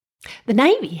The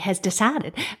Navy has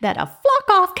decided that a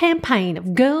flock-off campaign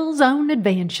of girls'-own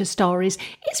adventure stories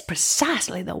is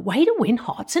precisely the way to win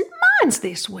hearts and minds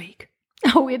this week.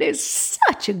 Oh, it is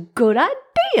such a good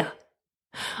idea.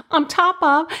 On top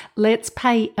of Let's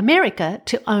Pay America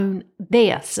to own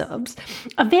their subs,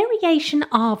 a variation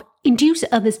of induce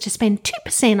others to spend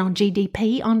 2% on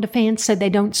GDP on defense so they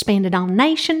don't spend it on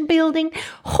nation building,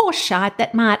 horseshit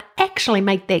that might actually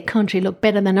make their country look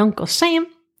better than Uncle Sam.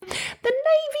 The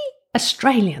Navy,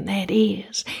 Australian that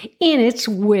is, in its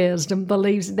wisdom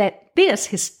believes that this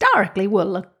historically will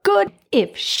look good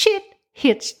if shit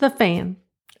hits the fan.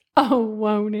 Oh,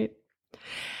 won't it?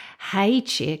 Hey,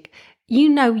 chick, you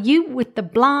know you with the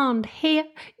blonde hair,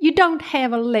 you don't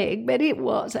have a leg, but it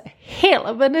was a hell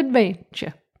of an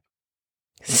adventure.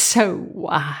 So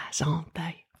wise, aren't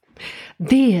they?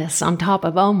 This on top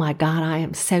of, oh my God, I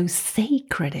am so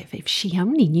secretive. If she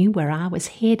only knew where I was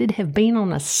headed, have been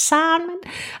on assignment.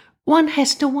 One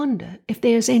has to wonder if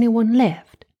there's anyone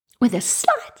left with a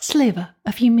slight sliver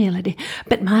of humility.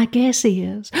 But my guess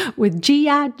is, with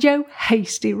G.I. Joe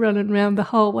Hasty running around the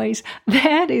hallways,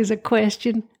 that is a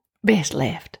question best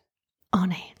left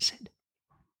unanswered.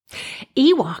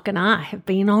 Ewok and I have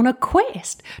been on a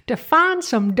quest to find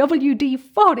some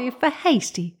WD-40 for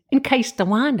Hasty in case the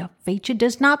wind-up feature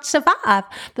does not survive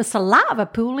the saliva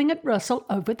pooling at Russell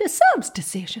over the subs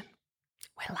decision.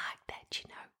 We like that, you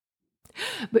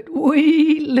know. But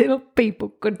we little people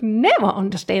could never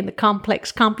understand the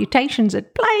complex computations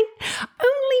at play.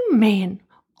 Only men,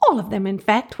 all of them in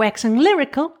fact waxing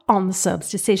lyrical on the subs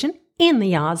decision in the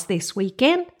yards this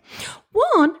weekend.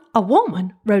 One, a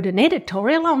woman, wrote an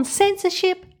editorial on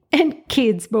censorship and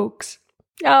kids' books.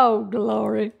 Oh,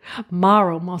 glory.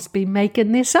 Mara must be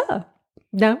making this up.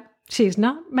 No, she's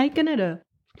not making it up.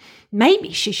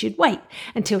 Maybe she should wait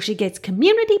until she gets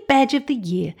Community Badge of the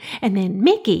Year, and then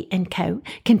Mickey and co.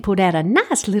 can put out a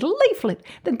nice little leaflet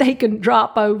that they can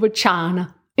drop over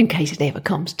China, in case it ever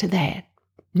comes to that.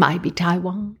 Maybe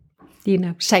Taiwan. You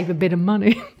know, save a bit of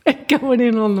money going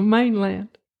in on the mainland.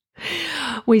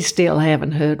 We still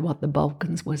haven't heard what the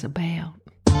Balkans was about.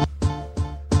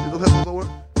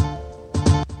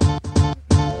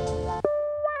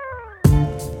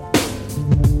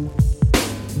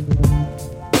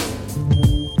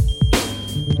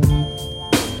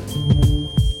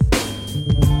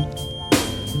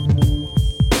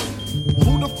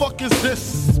 Is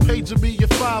this paging me at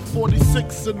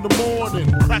 5:46 in the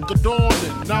morning, crack of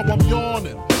dawning, now I'm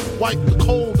yawning, wipe the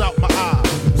cold out my eye,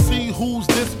 see who's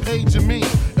this paging me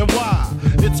and why.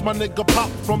 It's my nigga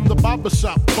Pop from the barber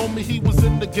shop, told me he was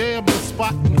in the gambling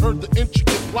spot and heard the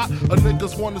intricate plot. A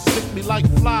niggas wanna stick me like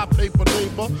fly paper,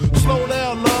 neighbor. Slow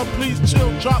down, love, please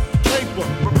chill, drop the paper.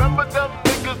 Remember them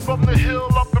niggas from the hill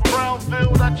up in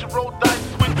Brownsville that you rolled dice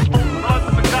with, smoked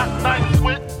blunts and got nice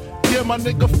with? Yeah, my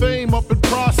nigga Fame up in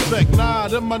Prospect. Nah,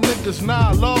 them my niggas,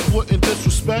 nah, love wouldn't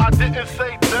disrespect. I didn't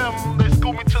say them, they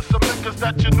schooled me to some niggas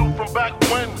that you knew from back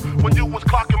when you was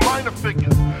clocking minor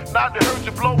figures. Now they heard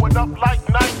you blowing up like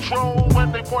nitro,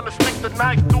 when they wanna stick the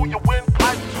knife through your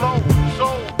windpipe slow. So,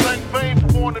 thank Fame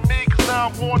for warning me, cause now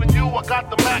I'm warning you. I got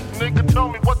the Mac, nigga, tell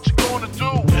me what you gonna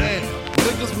do. Damn,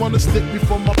 niggas wanna stick me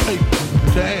for my paper.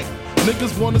 Damn,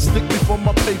 niggas wanna stick me for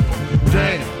my paper.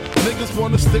 Damn, niggas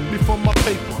wanna stick me for my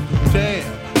paper. Damn,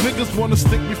 niggas wanna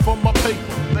stick me for my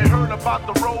paper. They heard about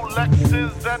the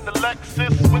Rolexes and the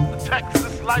Lexus with the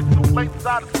Texas license plates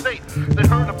out of state. They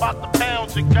heard about the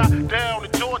pounds you got down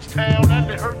in Georgetown, and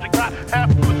they heard you got half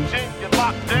of Virginia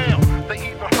locked down. They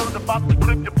even heard about the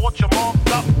crib you bought your mom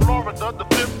South Florida, the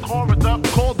fifth corridor.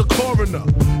 Call the coroner.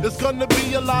 There's gonna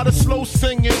be a lot of slow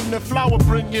singing and flower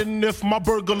bringing if my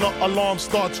burglar alarm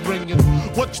starts ringing.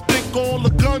 What you think all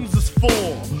the guns is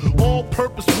for?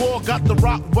 All-purpose war got the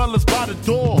Rockwellers by the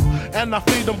door, and I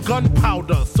feed them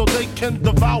gunpowder so they can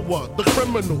devour the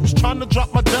criminals trying to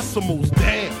drop my decimals.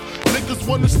 Damn, niggas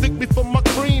wanna stick me for my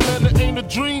cream, and it ain't a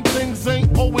dream. Things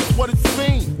ain't always what it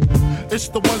seems. It's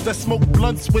the ones that smoke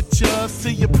blunts with ya,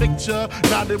 see your picture.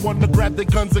 Now they wanna grab their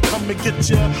guns and come and get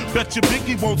ya. Bet your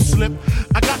Biggie won't slip.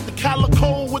 I got the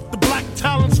calico with the black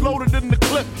talons loaded in the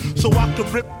clip, so I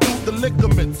can rip through the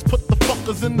ligaments. Put the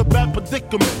fuckers in the bad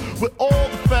predicament where all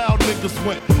the foul niggas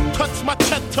went. Touch my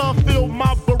cheddar, feel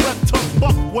my Beretta.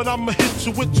 Buck when I'ma hit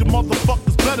you with your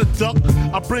motherfuckers better duck.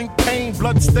 I bring pain,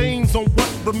 blood stains on what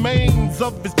remains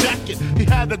of his jacket. He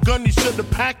had a gun, he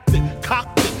should've packed it,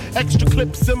 cocked it. Extra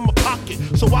clips in my pocket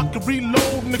so I can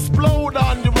reload and explode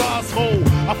on your asshole.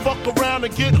 I fuck around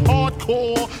and get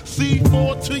hardcore.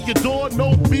 C4 to your door,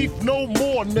 no beef, no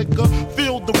more, nigga.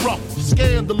 Feel the rough,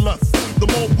 scandalous. The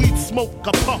more weed smoke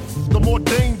I puff, the more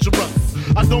dangerous.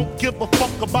 I don't give a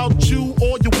fuck about you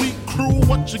or your weak crew.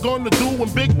 what you gonna do when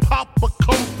Big Papa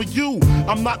come for you?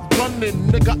 I'm not gunning,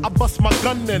 nigga, I bust my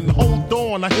gun in. Hold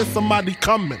on, I hear somebody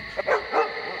coming.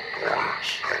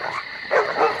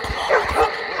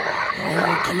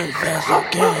 Come in fast as you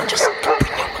can. Just bring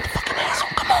your motherfucking ass on.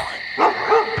 Come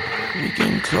on. We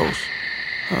getting close.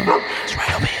 Huh? It's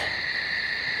right over here.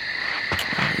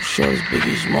 You sure it's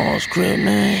Biggie Smalls' crib,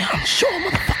 man? Yeah, I'm sure,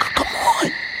 motherfucker. Come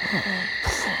on.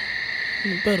 Fuck.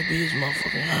 It better be his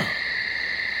motherfucking house.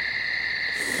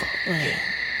 Fuck, man.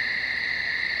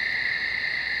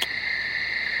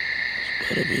 This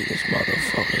better be this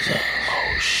motherfucker's house.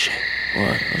 Oh, shit.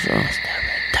 What? What's wrong? What's that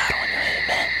red dot on your head,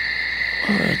 man?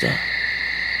 What red dot?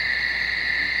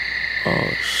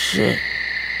 Oh, shit.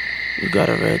 You got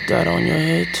a red dot on your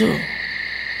head, too.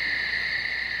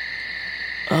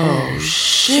 Oh,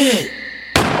 shit.